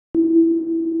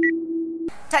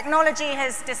Technology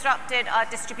has disrupted our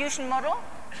distribution model.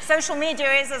 Social media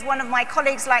is, as one of my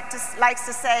colleagues likes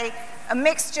to say, a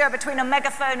mixture between a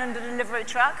megaphone and a delivery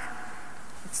truck.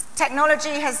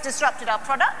 Technology has disrupted our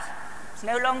product. It's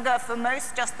no longer, for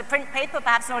most, just the print paper,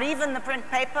 perhaps not even the print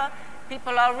paper.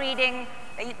 People are reading,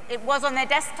 it was on their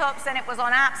desktops, then it was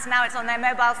on apps, now it's on their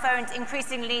mobile phones.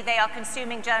 Increasingly, they are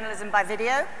consuming journalism by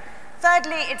video.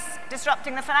 Thirdly, it's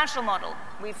disrupting the financial model.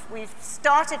 We've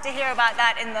started to hear about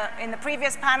that in the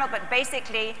previous panel, but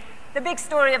basically, the big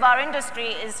story of our industry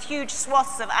is huge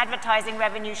swaths of advertising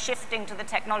revenue shifting to the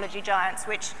technology giants,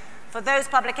 which for those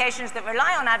publications that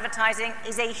rely on advertising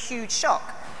is a huge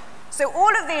shock. So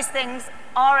all of these things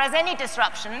are, as any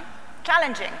disruption,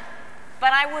 challenging.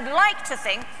 But I would like to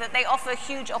think that they offer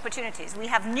huge opportunities. We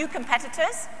have new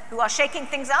competitors who are shaking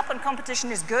things up, and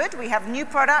competition is good. We have new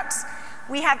products.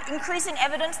 We have increasing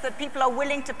evidence that people are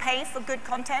willing to pay for good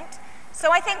content.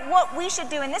 So I think what we should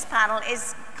do in this panel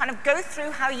is kind of go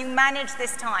through how you manage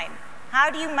this time.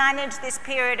 How do you manage this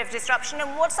period of disruption,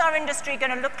 and what's our industry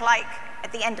going to look like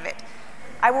at the end of it?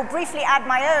 I will briefly add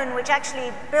my own, which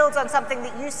actually builds on something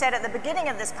that you said at the beginning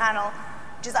of this panel,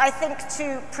 which is, I think,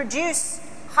 to produce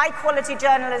high-quality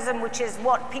journalism, which is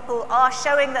what people are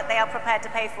showing that they are prepared to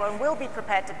pay for and will be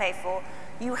prepared to pay for,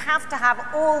 you have to have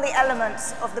all the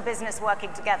elements of the business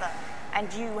working together. And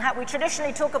we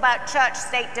traditionally talk about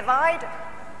church-state divide.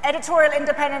 Editorial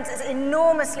independence is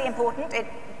enormously important. It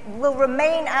will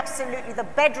remain absolutely the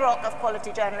bedrock of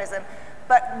quality journalism.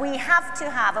 But we have to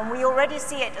have, and we already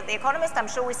see it at The Economist, I'm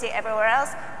sure we see it everywhere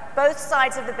else, both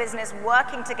sides of the business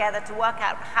working together to work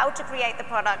out how to create the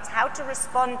products, how to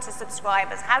respond to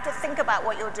subscribers, how to think about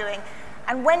what you're doing.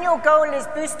 And when your goal is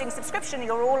boosting subscription,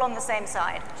 you're all on the same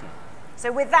side.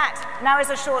 So with that, now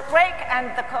is a short break, and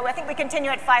I think we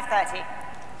continue at 5:30.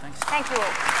 Thanks. Thank you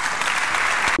all.